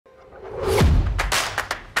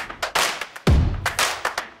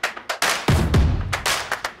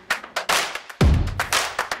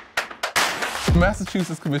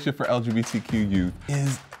Massachusetts Commission for LGBTQ Youth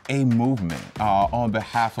is a movement on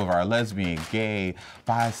behalf of our lesbian, gay,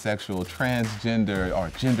 bisexual, transgender, or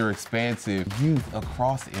gender expansive youth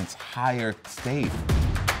across the entire state.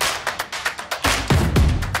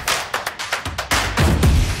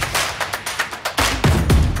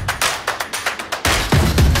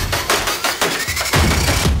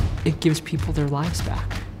 It gives people their lives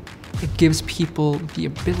back. It gives people the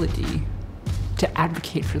ability to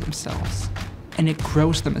advocate for themselves, and it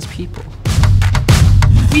grows them as people.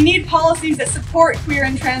 We need policies that support queer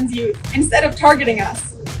and trans youth instead of targeting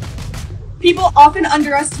us. People often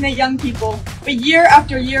underestimate young people, but year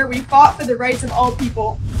after year we fought for the rights of all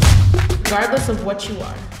people. Regardless of what you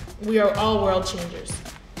are, we are all world changers.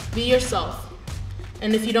 Be yourself.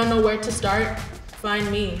 And if you don't know where to start, find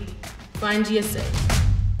me. Find GSA.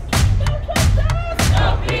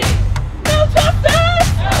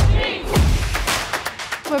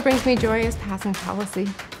 What brings me joy is passing policy,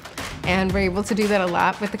 and we're able to do that a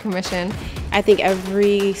lot with the commission. I think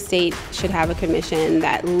every state should have a commission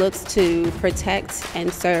that looks to protect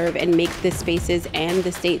and serve and make the spaces and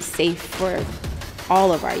the state safe for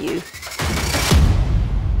all of our youth.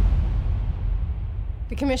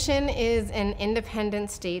 The commission is an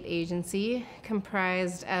independent state agency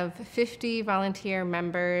comprised of 50 volunteer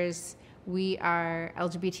members. We are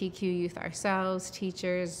LGBTQ youth ourselves,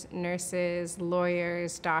 teachers, nurses,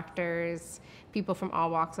 lawyers, doctors, people from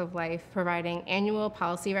all walks of life, providing annual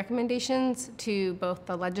policy recommendations to both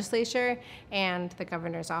the legislature and the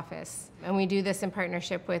governor's office. And we do this in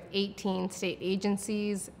partnership with 18 state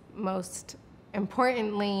agencies, most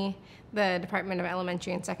importantly, the Department of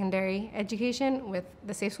Elementary and Secondary Education with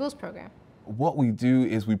the Safe Schools program. What we do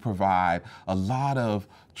is we provide a lot of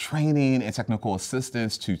training and technical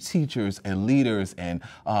assistance to teachers and leaders and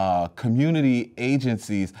community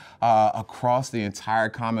agencies across the entire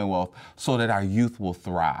Commonwealth so that our youth will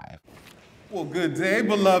thrive. Well, good day,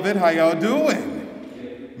 beloved. How y'all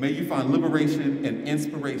doing? May you find liberation and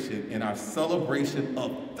inspiration in our celebration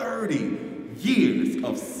of 30 years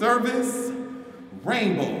of service,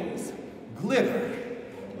 rainbows, glitter,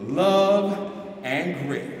 love, and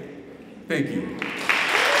grit. Thank you.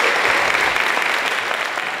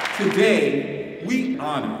 Today, we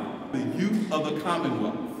honor the youth of the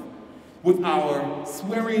Commonwealth with our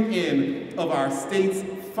swearing in of our state's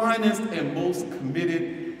finest and most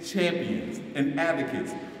committed champions and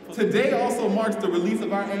advocates. Today also marks the release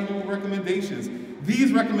of our annual recommendations.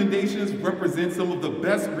 These recommendations represent some of the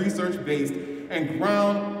best research-based and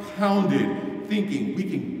ground-pounded thinking we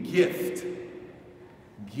can gift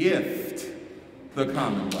the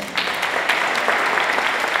Commonwealth.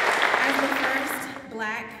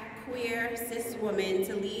 Black, queer, cis woman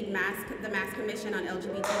to lead the Mass Commission on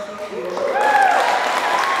LGBTQ Youth.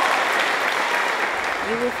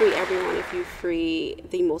 You will free everyone if you free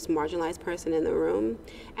the most marginalized person in the room.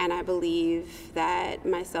 And I believe that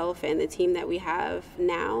myself and the team that we have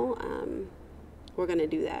now, we're going to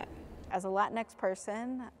do that. As a Latinx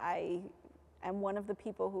person, I am one of the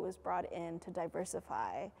people who was brought in to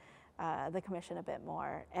diversify the commission a bit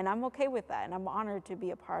more, and I'm okay with that, and I'm honored to be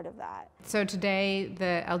a part of that. So today,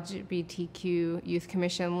 the LGBTQ Youth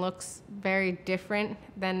Commission looks very different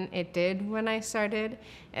than it did when I started.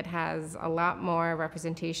 It has a lot more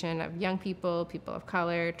representation of young people, people of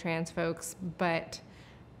color, trans folks, but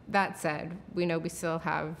that said, we know we still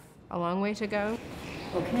have a long way to go.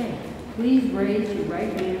 Okay, please raise your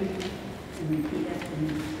right hand and repeat after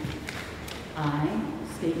me. I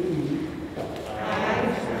state your name.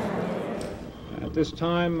 At this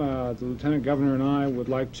time, the Lieutenant Governor and I would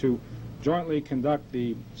like to jointly conduct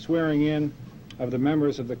the swearing in of the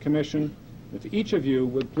members of the Commission. If each of you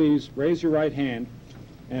would please raise your right hand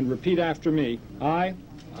and repeat after me. I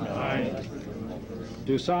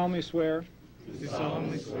do solemnly swear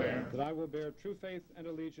that I will bear true faith and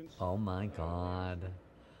allegiance. Oh my God,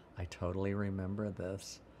 I totally remember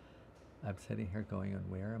this. I'm sitting here going, and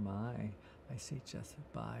where am I? I see Jessica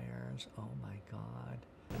Byers. Oh my God.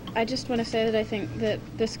 I just want to say that I think that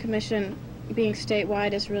this commission being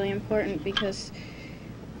statewide is really important because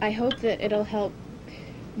I hope that it'll help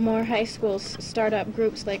more high schools start up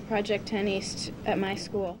groups like Project 10 East at my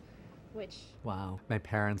school, which... Wow, my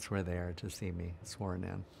parents were there to see me sworn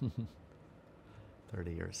in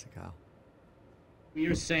 30 years ago. We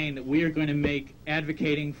are saying that we are going to make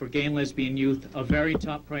advocating for gay and lesbian youth a very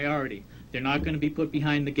top priority. They're not going to be put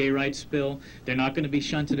behind the gay rights bill. They're not going to be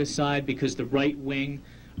shunted aside because the right wing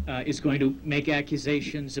is going to make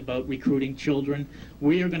accusations about recruiting children.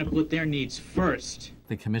 We are going to put their needs first.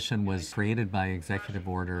 The commission was created by executive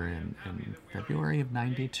order in February of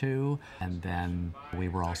 '92, and then we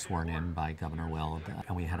were all sworn in by Governor Weld,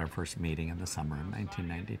 and we had our first meeting in the summer of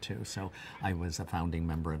 1992. So I was a founding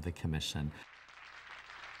member of the commission.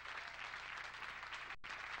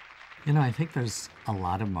 You know, I think there's a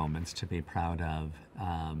lot of moments to be proud of.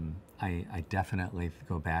 I definitely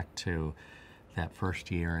go back to that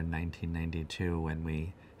first year in 1992 when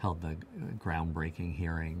we held the groundbreaking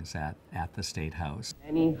hearings at the State House.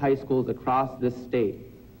 Many high schools across this state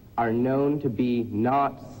are known to be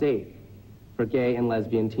not safe for gay and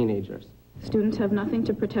lesbian teenagers. Students have nothing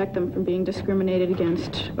to protect them from being discriminated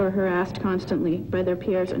against or harassed constantly by their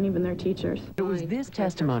peers and even their teachers. It was this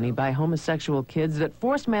testimony by homosexual kids that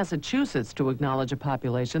forced Massachusetts to acknowledge a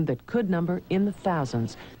population that could number in the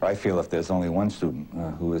thousands. I feel if there's only one student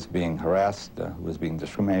who is being harassed, who is being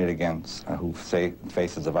discriminated against, who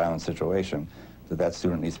faces a violent situation, that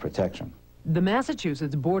student needs protection. The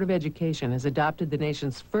Massachusetts Board of Education has adopted the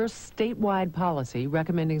nation's first statewide policy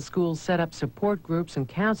recommending schools set up support groups and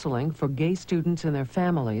counseling for gay students and their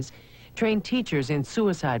families, train teachers in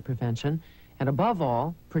suicide prevention, and above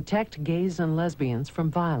all, protect gays and lesbians from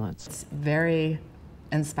violence. It's very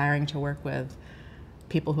inspiring to work with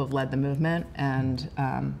people who have led the movement and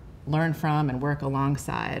learn from and work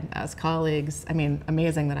alongside as colleagues. I mean,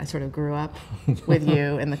 amazing that I sort of grew up with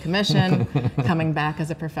you in the commission, coming back as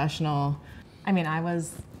a professional. I mean, I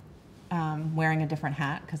was wearing a different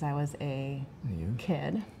hat because I was a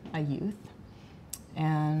kid, a youth.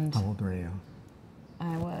 And how old were you?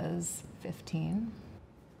 I was 15.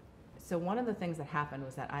 So one of the things that happened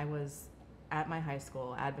was that I was at my high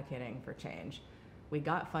school advocating for change. We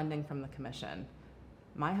got funding from the commission.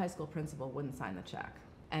 My high school principal wouldn't sign the check.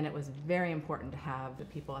 And it was very important to have the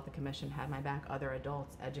people at the commission had my back, other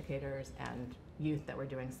adults, educators, and youth that were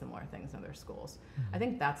doing similar things in their schools. I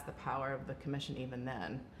think that's the power of the commission even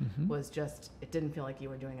then, was just, it didn't feel like you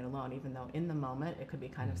were doing it alone, even though in the moment it could be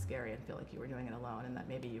kind of scary and feel like you were doing it alone and that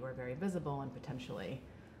maybe you were very visible and potentially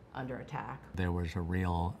under attack. There was a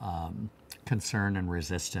real concern and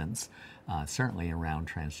resistance, certainly around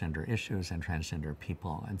transgender issues and transgender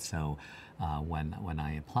people. And so when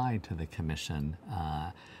I applied to the commission,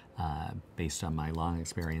 based on my long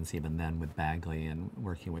experience even then with Bagley and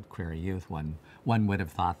working with queer youth, one would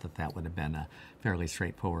have thought that that would have been a fairly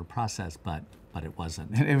straightforward process, but it wasn't.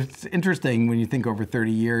 It's interesting when you think over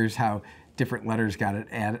 30 years how different letters got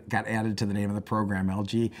added to the name of the program,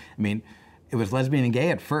 LG. I mean, it was lesbian and gay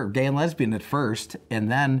at first, gay and lesbian at first,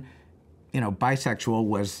 and then, you know, bisexual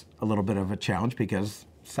was a little bit of a challenge because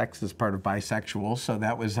sex is part of bisexual, so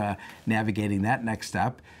that was navigating that next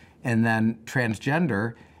step. And then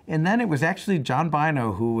transgender, and then it was actually John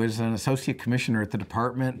Bino, who was an associate commissioner at the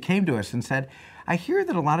department, came to us and said, I hear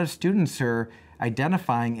that a lot of students are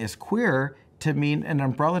identifying as queer to mean an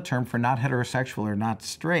umbrella term for not heterosexual or not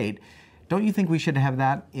straight. Don't you think we should have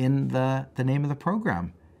that in the name of the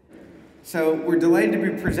program? So we're delighted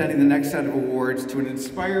to be presenting the next set of awards to an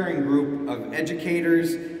inspiring group of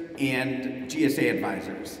educators and GSA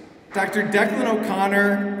advisors. Dr. Declan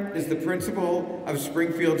O'Connor is the principal of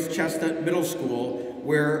Springfield's Chestnut Middle School,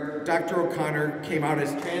 where Dr. O'Connor came out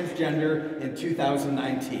as transgender in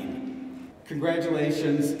 2019.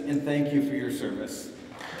 Congratulations and thank you for your service.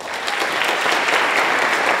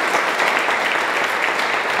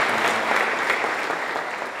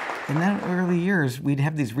 In that early years, we'd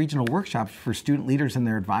have these regional workshops for student leaders and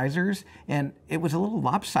their advisors, and it was a little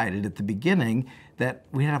lopsided at the beginning that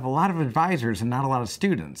we'd have a lot of advisors and not a lot of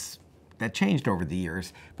students. That changed over the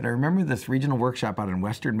years, but I remember this regional workshop out in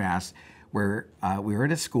Western Mass where we were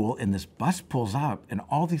at a school and this bus pulls up and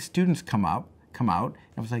all these students come out, and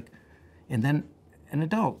I was like, and then an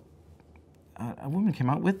adult, a woman came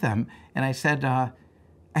out with them, and I said, I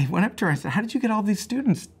went up to her and I said, how did you get all these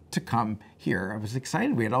students to come here? I was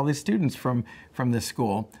excited. We had all these students from this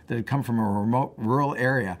school that had come from a remote rural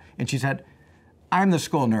area. And she said, I'm the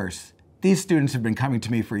school nurse. These students have been coming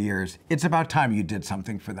to me for years. It's about time you did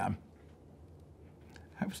something for them.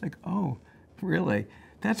 I was like, oh, really?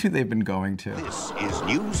 That's who they've been going to. This is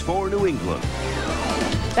News for New England.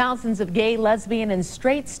 Thousands of gay, lesbian, and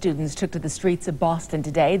straight students took to the streets of Boston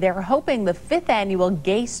today. They're hoping the 5th annual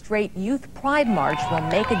Gay Straight Youth Pride March will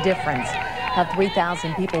make a difference. About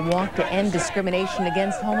 3,000 people walked to end discrimination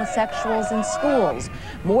against homosexuals in schools.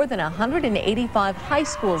 More than 185 high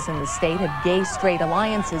schools in the state have gay-straight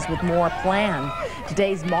alliances, with more planned.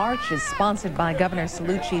 Today's march is sponsored by Governor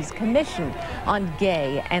Cellucci's Commission on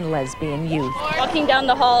Gay and Lesbian Youth. Walking down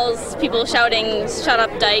the halls, people shouting, "Shut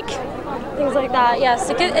up, dyke." things like that. Yes,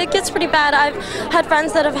 it gets pretty bad. I've had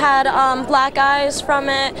friends that have had black eyes from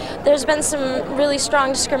it. There's been some really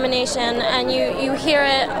strong discrimination, and you hear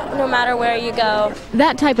it no matter where you go.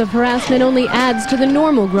 That type of harassment only adds to the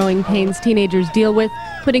normal growing pains teenagers deal with,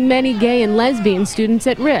 putting many gay and lesbian students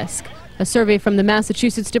at risk. A survey from the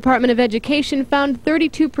Massachusetts Department of Education found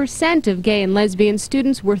 32% of gay and lesbian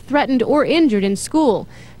students were threatened or injured in school,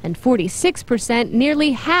 and 46%,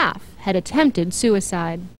 nearly half, had attempted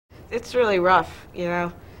suicide. It's really rough, you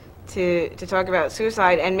know, to talk about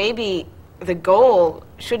suicide, and maybe the goal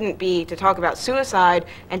shouldn't be to talk about suicide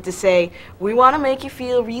and to say, we want to make you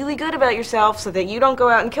feel really good about yourself so that you don't go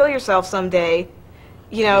out and kill yourself someday.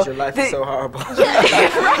 You know, your life is so horrible.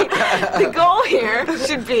 Yeah, right. The goal here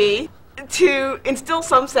should be to instill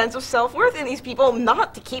some sense of self-worth in these people,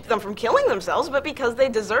 not to keep them from killing themselves, but because they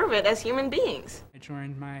deserve it as human beings. I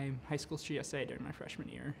joined my high school's GSA during my freshman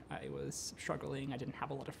year. I was struggling. I didn't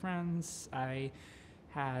have a lot of friends. I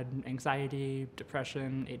had anxiety,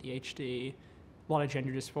 depression, ADHD, a lot of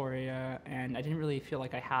gender dysphoria, and I didn't really feel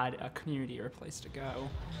like I had a community or a place to go.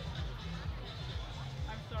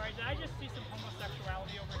 I'm sorry, did I just see some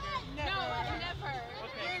homosexuality over here? No, never.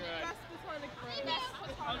 Okay, good.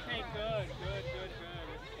 Okay, good.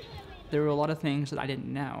 There were a lot of things that I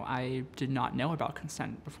didn't know. I did not know about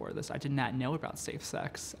consent before this. I did not know about safe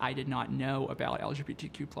sex. I did not know about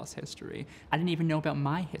LGBTQ plus history. I didn't even know about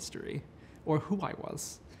my history or who I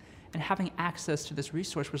was. And having access to this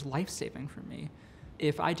resource was life-saving for me.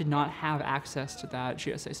 If I did not have access to that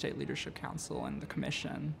GSA State Leadership Council and the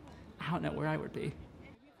commission, I don't know where I would be.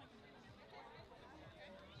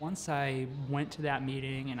 Once I went to that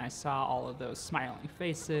meeting and I saw all of those smiling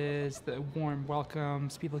faces, the warm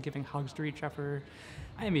welcomes, people giving hugs to each other,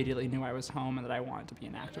 I immediately knew I was home and that I wanted to be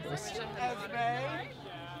an activist.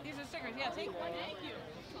 These are stickers. Yeah, take one. Thank you.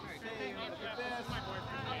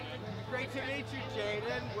 Great to meet you,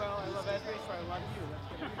 Jaden. Well, I love Esme, so I love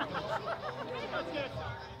you.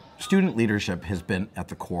 Student leadership has been at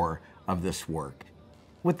the core of this work.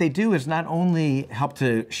 What they do is not only help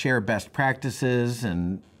to share best practices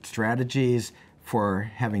and strategies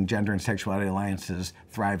for having gender and sexuality alliances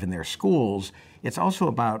thrive in their schools, it's also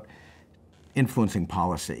about influencing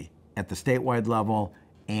policy at the statewide level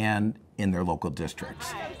and in their local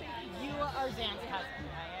districts.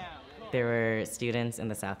 There were students in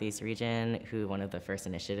the Southeast region who one of the first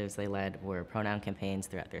initiatives they led were pronoun campaigns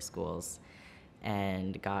throughout their schools,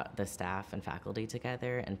 and got the staff and faculty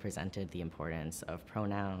together and presented the importance of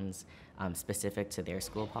pronouns specific to their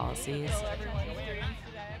school policies.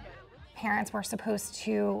 Parents were supposed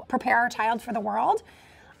to prepare our child for the world.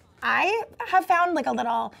 I have found like a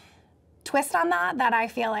little twist on that I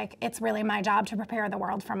feel like it's really my job to prepare the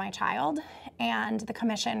world for my child, and the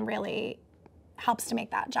commission really helps to make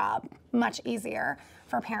that job much easier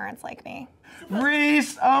for parents like me.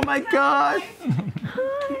 Reese, oh my God.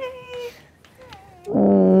 Hi.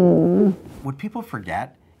 What people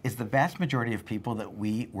forget is the vast majority of people that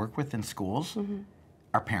we work with in schools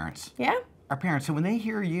are parents. Yeah. Are parents. So when they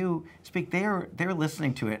hear you speak, they're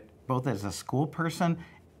listening to it both as a school person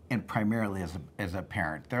and primarily as a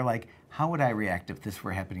parent. They're like, how would I react if this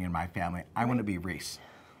were happening in my family? I want to be Reese.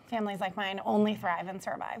 Families like mine only thrive and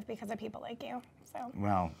survive because of people like you. So.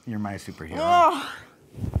 Well, you're my superhero.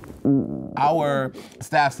 Oh. Our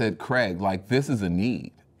staff said, Craig, like, this is a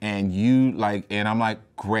need. And you and I'm like,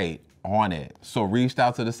 great, on it. So reached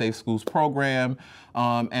out to the Safe Schools program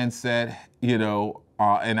and said, you know,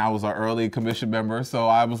 and I was an early commission member, so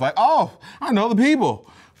I was like, oh, I know the people.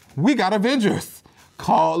 We got Avengers.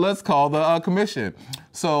 Let's call the commission.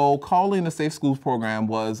 So calling the Safe Schools program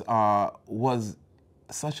was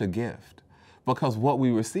such a gift because what we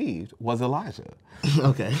received was Elijah.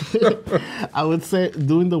 Okay. I would say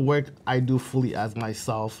doing the work I do fully as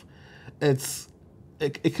myself,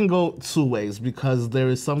 it can go two ways, because there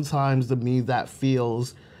is sometimes the me that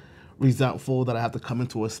feels resentful that I have to come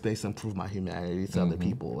into a space and prove my humanity to other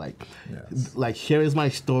people. Like here is my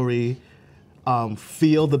story,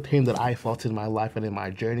 feel the pain that I felt in my life and in my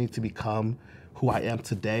journey to become who I am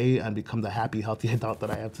today and become the happy, healthy adult that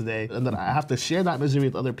I am today. And then I have to share that misery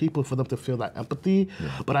with other people for them to feel that empathy.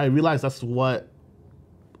 Yeah. But I realize that's what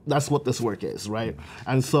this work is, right?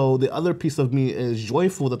 And so the other piece of me is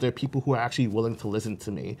joyful that there are people who are actually willing to listen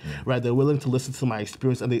to me, right? They're willing to listen to my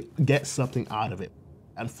experience and they get something out of it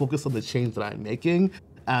and focus on the change that I'm making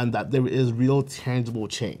and that there is real tangible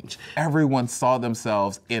change. Everyone saw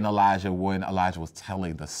themselves in Elijah when Elijah was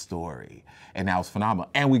telling the story. And that was phenomenal.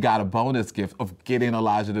 And we got a bonus gift of getting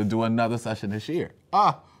Elijah to do another session this year.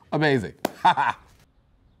 Amazing.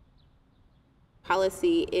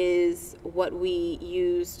 Policy is what we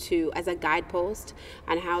use as a guidepost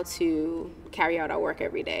on how to carry out our work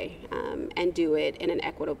every day and do it in an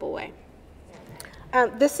equitable way.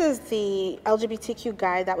 This is the LGBTQ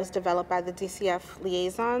guide that was developed by the DCF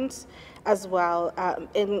liaisons, as well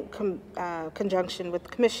in conjunction with the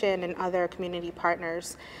Commission and other community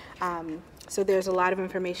partners. So there's a lot of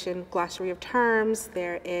information, glossary of terms.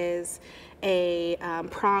 There is a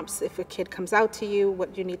prompts if a kid comes out to you,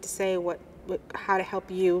 what you need to say, how to help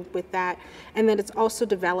you with that. And then it's also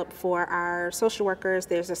developed for our social workers.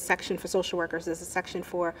 There's a section for social workers. There's a section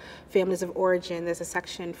for families of origin. There's a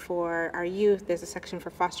section for our youth. There's a section for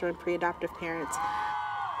foster and pre-adoptive parents.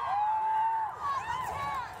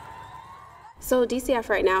 So DCF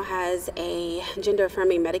right now has a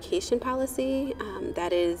gender-affirming medication policy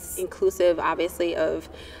that is inclusive, obviously, of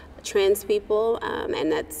trans people,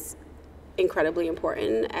 and that's incredibly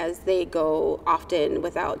important as they go often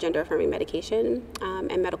without gender-affirming medication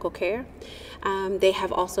and medical care. They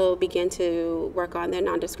have also begun to work on their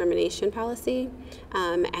non-discrimination policy,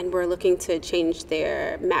 and we're looking to change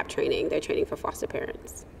their MAP training, their training for foster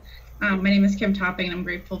parents. My name is Kim Topping, and I'm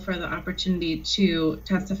grateful for the opportunity to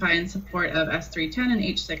testify in support of S310 and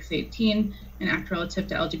H618, an act relative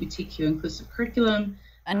to LGBTQ inclusive curriculum.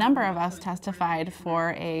 A number of us testified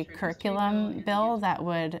for a curriculum bill that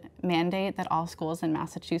would mandate that all schools in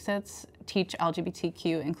Massachusetts teach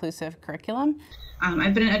LGBTQ inclusive curriculum.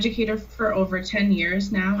 I've been an educator for over 10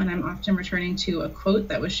 years now, and I'm often returning to a quote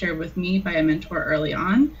that was shared with me by a mentor early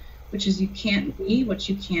on, which is, "You can't be what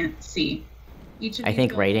you can't see." I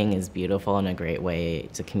think writing is beautiful and a great way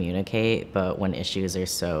to communicate, but when issues are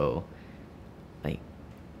so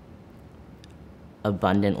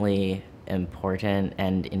abundantly important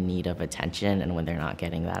and in need of attention, and when they're not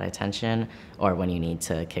getting that attention, or when you need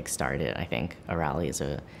to kickstart it, I think a rally is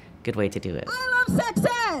a good way to do it. I love sex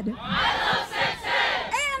ed! I love sex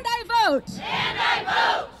ed! And I vote! And I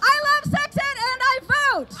vote! I love sex ed and I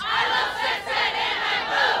vote! I love sex ed and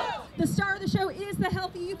I vote! The star of the show is the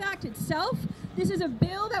Healthy Youth Act itself. This is a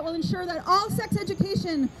bill that will ensure that all sex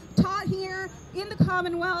education taught here in the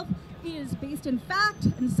Commonwealth is based in fact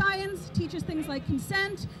and science, teaches things like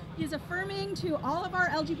consent, is affirming to all of our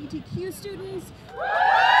LGBTQ students.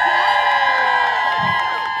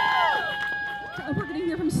 We're going to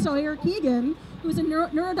hear from Sawyer Keegan, who is a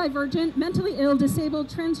neurodivergent, mentally ill, disabled,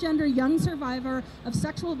 transgender young survivor of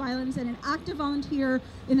sexual violence and an active volunteer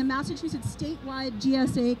in the Massachusetts statewide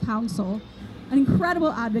GSA Council. An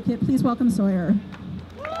incredible advocate. Please welcome Sawyer.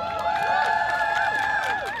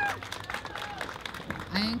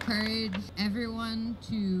 I encourage everyone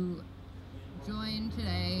to join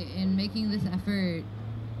today in making this effort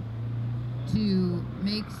to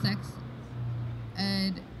make sex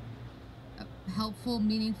ed helpful,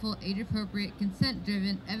 meaningful, age-appropriate,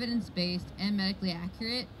 consent-driven, evidence-based, and medically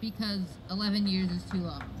accurate, because 11 years is too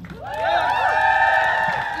long.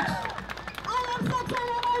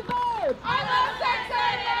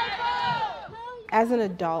 As an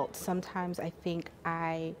adult, sometimes I think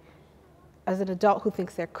as an adult who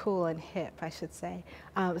thinks they're cool and hip, I should say,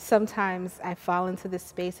 sometimes I fall into this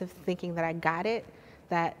space of thinking that I got it,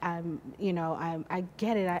 that I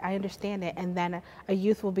get it, I understand it, and then a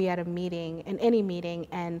youth will be at a meeting, in any meeting,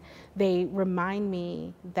 and they remind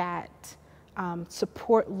me that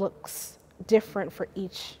support looks different for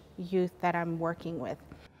each youth that I'm working with.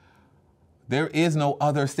 There is no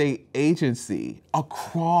other state agency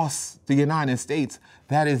across the United States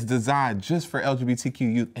that is designed just for LGBTQ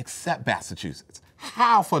youth except Massachusetts.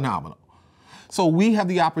 How phenomenal. So we have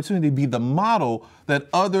the opportunity to be the model that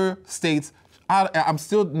other states, I'm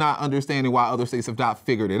still not understanding why other states have not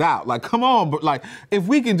figured it out. Like, come on, but like, if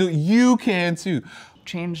we can do it, you can too.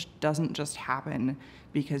 Change doesn't just happen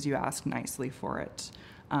because you ask nicely for it.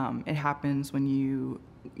 It happens when you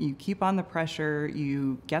keep on the pressure,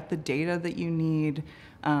 you get the data that you need,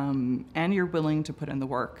 and you're willing to put in the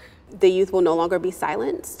work. The youth will no longer be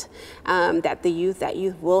silenced, that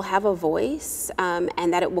youth will have a voice,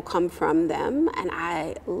 and that it will come from them, and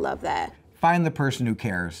I love that. Find the person who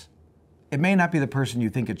cares. It may not be the person you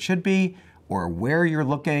think it should be or where you're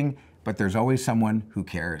looking, but there's always someone who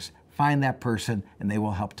cares. Find that person and they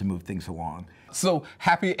will help to move things along. So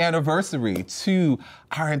happy anniversary to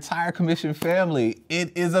our entire commission family.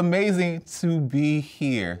 It is amazing to be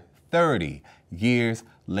here 30 years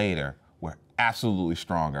later. We're absolutely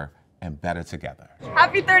stronger and better together.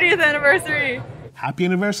 Happy 30th anniversary. Happy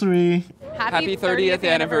anniversary. Happy 30th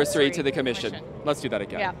anniversary to the commission. Let's do that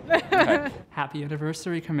again. Yeah. Okay. Happy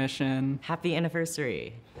anniversary, commission. Happy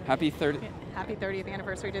anniversary. Happy 30th. Happy 30th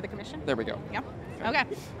anniversary to the commission. There we go. Yep. Okay.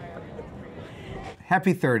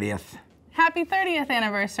 Happy 30th. Happy Happy 30th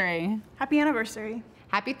anniversary. Happy anniversary.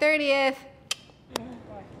 Happy 30th.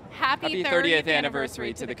 Happy 30th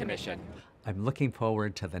anniversary to the Commission. I'm looking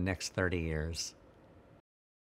forward to the next 30 years.